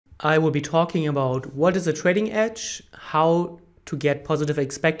I will be talking about what is a trading edge, how to get positive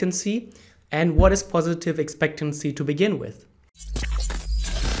expectancy, and what is positive expectancy to begin with.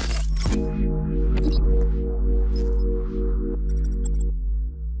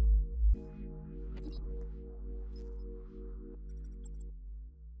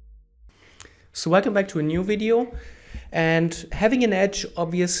 So welcome back to a new video, and having an edge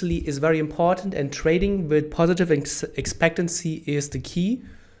obviously is very important, and trading with positive expectancy is the key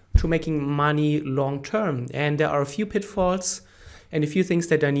to making money long term. And there are a few pitfalls and a few things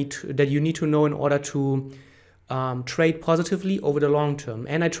that you need to know in order to trade positively over the long term.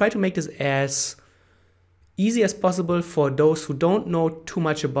 And I try to make this as easy as possible for those who don't know too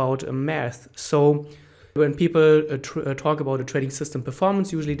much about math. So when people talk about a trading system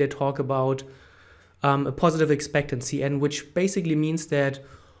performance, usually they talk about a positive expectancy, and which basically means that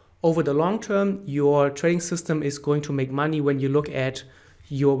over the long term, your trading system is going to make money when you look at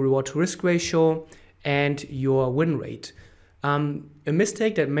your reward to risk ratio and your win rate. A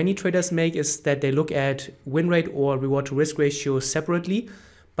mistake that many traders make is that they look at win rate or reward to risk ratio separately,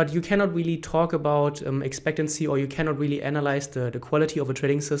 but you cannot really talk about expectancy, or you cannot really analyze the quality of a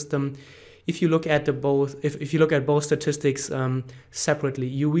trading system if you look at if you look at both statistics separately.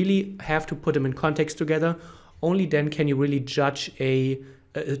 You really have to put them in context together. Only then can you really judge a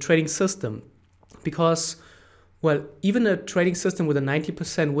trading system, because, well, even a trading system with a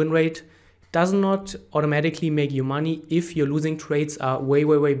 90% win rate does not automatically make you money if your losing trades are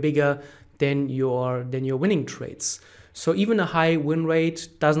way bigger than your winning trades. So even a high win rate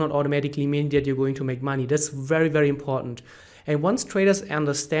does not automatically mean that you're going to make money. That's very important. And once traders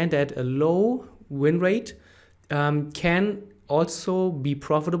understand that a low win rate can also be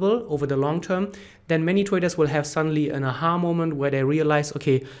profitable over the long term, then many traders will have suddenly an aha moment where they realize,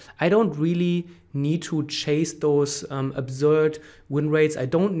 okay, I don't really need to chase those absurd win rates. I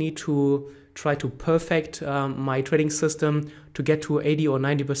don't need to try to perfect my trading system to get to 80 or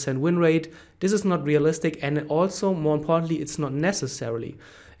 90% win rate. This is not realistic, and also, more importantly, it's not necessarily.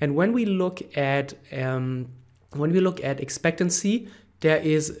 And when we look at expectancy, there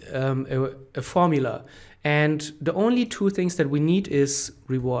is a formula, and the only two things that we need is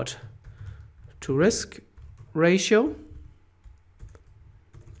reward to risk ratio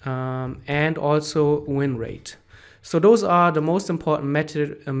and also win rate. So those are the most important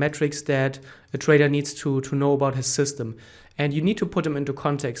metrics that a trader needs to know about his system, and you need to put them into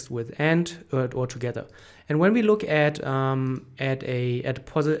context with or together. And when we look at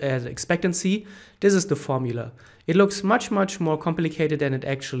expectancy, this is the formula. It looks much more complicated than it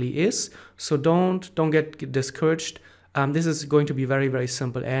actually is. So don't get discouraged. This is going to be very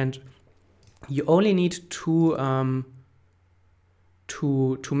simple, and you only need two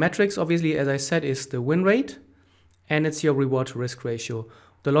metrics. Obviously, as I said, is the win rate, and it's your reward to risk ratio.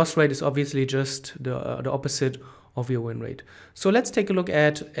 The loss rate is obviously just the opposite of your win rate. So let's take a look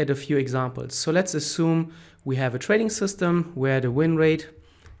at a few examples. So let's assume we have a trading system where the win rate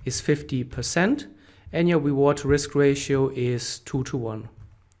is 50% and your reward to risk ratio is 2:1.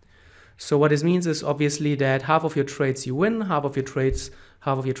 So what this means is obviously that half of your trades you win, half of your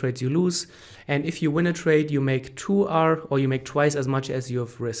trades you lose. And if you win a trade, you make 2R, or you make twice as much as you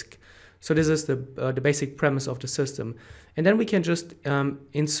have risk. So this is the basic premise of the system. And then we can just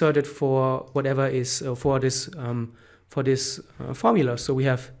insert it for whatever is for this formula. So we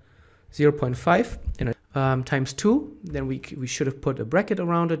have 0.5 times 2. Then we should have put a bracket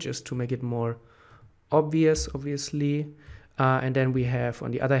around it just to make it more obvious, obviously. And then we have,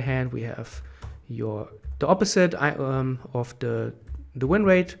 on the other hand, we have the opposite of the win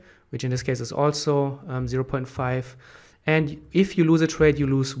rate, which in this case is also 0.5. And if you lose a trade, you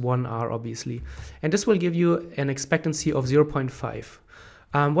lose 1R, obviously. And this will give you an expectancy of 0.5.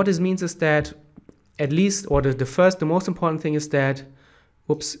 What this means is that at least, or the most important thing is that,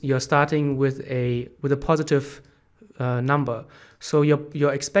 you're starting with a positive number. So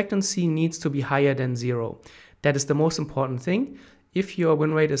your expectancy needs to be higher than 0. That is the most important thing. If your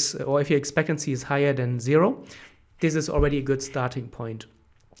win rate is, or if your expectancy is higher than 0, this is already a good starting point.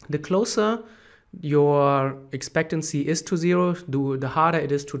 The closer your expectancy is to 0, the harder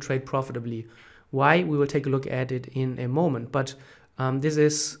it is to trade profitably. Why? We will take a look at it in a moment. But this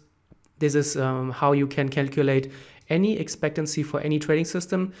is how you can calculate any expectancy for any trading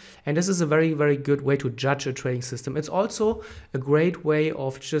system, and this is a very good way to judge a trading system. It's also a great way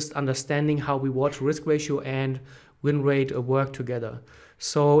of just understanding how reward to risk ratio and win rate work together.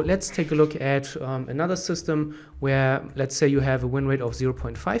 So let's take a look at another system where, let's say, you have a win rate of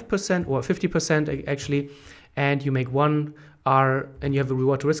 0.5% or 50% actually, and you make 1R, and you have a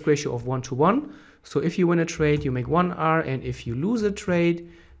reward to risk ratio of 1:1. So if you win a trade, you make 1R, and if you lose a trade,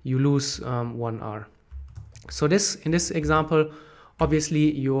 you lose 1R. So in this example,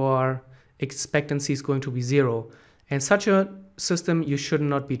 obviously your expectancy is going to be 0. And such a system you should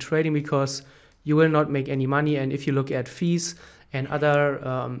not be trading, because you will not make any money. And if you look at fees and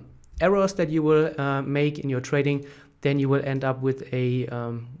other errors that you will make in your trading, then you will end up with a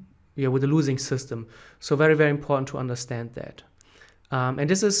losing system. So very, very important to understand that. And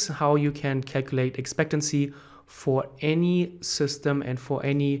this is how you can calculate expectancy for any system and for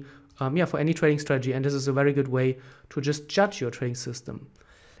any trading strategy. And this is a very good way to just judge your trading system.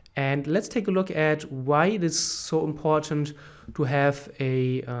 And let's take a look at why it is so important to have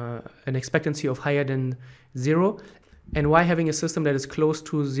an expectancy of higher than 0, and why having a system that is close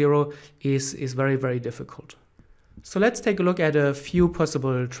to 0 is very, very difficult. So let's take a look at a few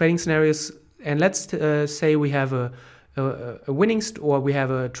possible trading scenarios. And let's say we have a winning or we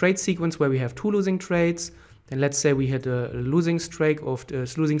have a trade sequence where we have 2 losing trades. Then let's say we had a losing streak of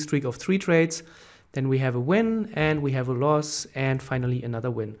 3 trades. Then we have a win and we have a loss and finally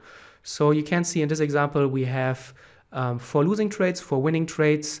another win. So you can see in this example we have 4 losing trades, 4 winning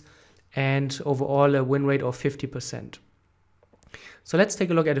trades, and overall a win rate of 50%. So let's take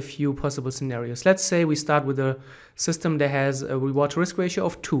a look at a few possible scenarios. Let's say we start with a system that has a reward to risk ratio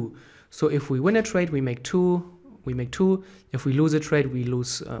of 2. So if we win a trade, we make 2. If we lose a trade, we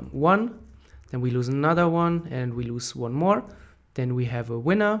lose 1. Then we lose another one and we lose 1 more. Then we have a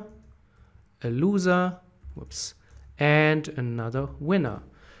winner, a loser, and another winner.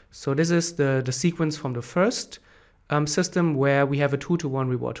 So this is the sequence from the first system where we have a 2-to-1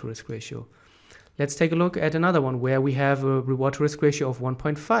 reward to risk ratio. Let's take a look at another one where we have a reward to risk ratio of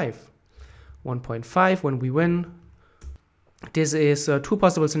 1.5. 1.5 when we win. This is 2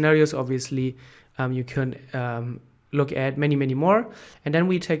 possible scenarios. Obviously, you can look at many, many more. And then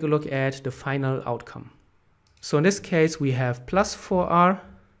we take a look at the final outcome. So in this case, we have plus 4R.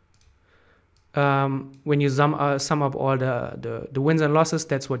 When you sum up all the wins and losses,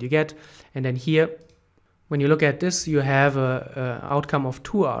 that's what you get. And then here, when you look at this, you have an outcome of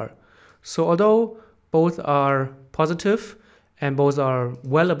 2R. So although both are positive and both are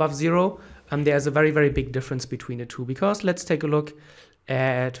well above 0, there's a very, very big difference between the two. Because let's take a look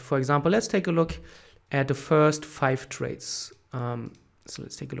at, for example, let's take a look at the first 5 trades. So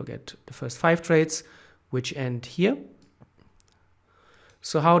let's take a look at the first 5 trades, which end here.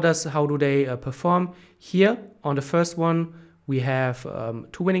 So how do they perform? Here on the first one, we have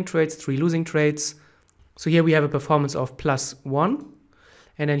 2 winning trades, 3 losing trades. So here we have a performance of +1.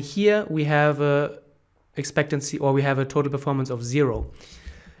 And then here we have a expectancy, or we have a total performance of 0.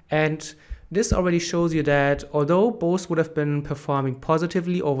 And this already shows you that although both would have been performing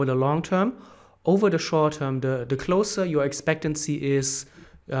positively over the long term, over the short term, the closer your expectancy is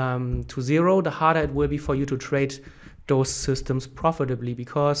to 0, the harder it will be for you to trade those systems profitably,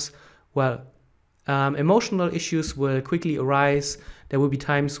 because, well, emotional issues will quickly arise. There will be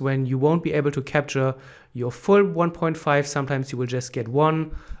times when you won't be able to capture your full 1.5. Sometimes you will just get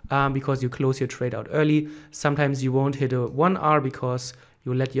 1 because you close your trade out early. Sometimes you won't hit a 1R because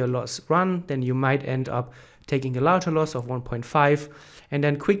you let your loss run. Then you might end up taking a larger loss of 1.5. And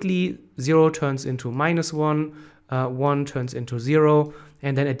then quickly 0 turns into -1, 1 turns into 0.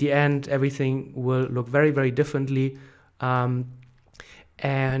 And then at the end, everything will look very, very differently.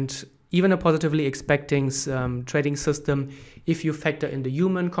 And even a positively expecting trading system, if you factor in the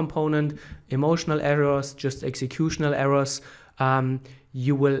human component, emotional errors, just executional errors,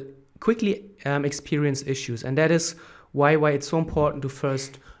 you will quickly experience issues. And that is why it's so important to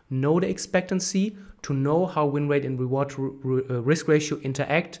first know the expectancy, to know how win rate and reward risk ratio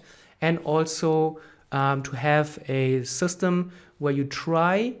interact, and also to have a system where you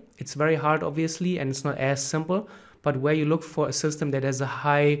try. It's very hard, obviously, and it's not as simple, but where you look for a system that has a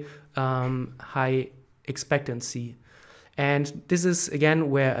high expectancy. And this is again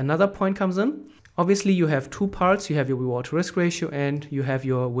where another point comes in. Obviously, you have 2 parts. You have your reward to risk ratio and you have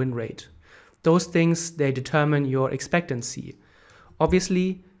your win rate. Those things, they determine your expectancy.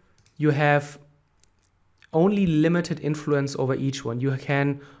 Obviously, you have only limited influence over each one. You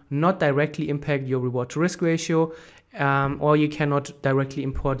can not directly impact your reward to risk ratio, or you cannot directly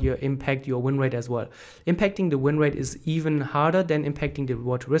impact your win rate as well. Impacting the win rate is even harder than impacting the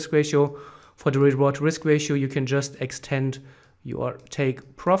reward to risk ratio. For the reward to risk ratio, you can just extend your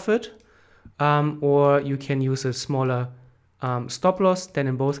take profit, or you can use a smaller stop loss. Then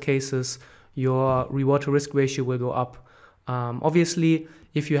in both cases, your reward to risk ratio will go up. Obviously,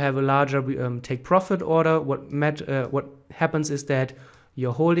 if you have a larger take profit order, what happens is that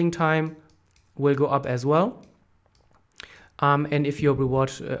your holding time will go up as well. And if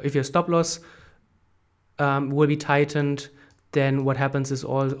your stop loss will be tightened, then what happens is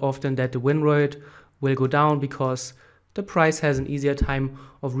often that the win rate will go down because the price has an easier time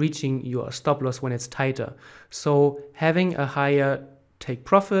of reaching your stop loss when it's tighter. So having a higher take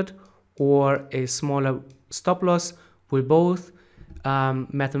profit or a smaller stop loss will both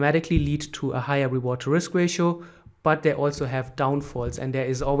mathematically lead to a higher reward to risk ratio, but they also have downfalls, and there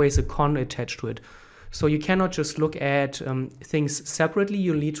is always a con attached to it. So you cannot just look at things separately,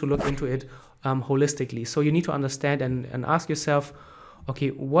 you need to look into it holistically. So you need to understand and ask yourself, okay,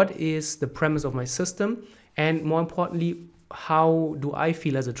 what is the premise of my system? And more importantly, how do I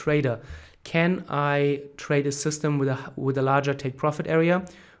feel as a trader? Can I trade a system with a larger take profit area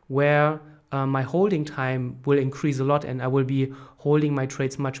where my holding time will increase a lot and I will be holding my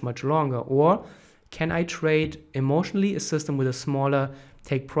trades much, much longer? Or can I trade emotionally a system with a smaller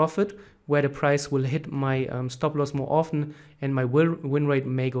take profit where the price will hit my stop loss more often and my win rate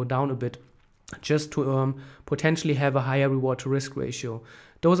may go down a bit, just to potentially have a higher reward to risk ratio?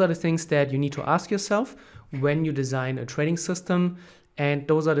 Those are the things that you need to ask yourself when you design a trading system, and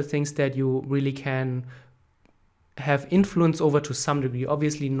those are the things that you really can have influence over to some degree.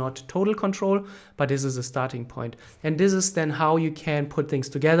 Obviously not total control, but this is a starting point. And this is then how you can put things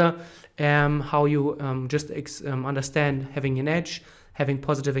together, how you understand having an edge, having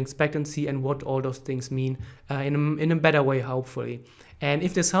positive expectancy, and what all those things mean in a better way, hopefully. And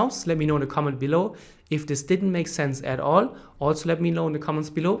if this helps, let me know in the comment below. If this didn't make sense at all, also let me know in the comments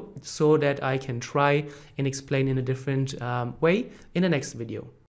below so that I can try and explain in a different way in the next video.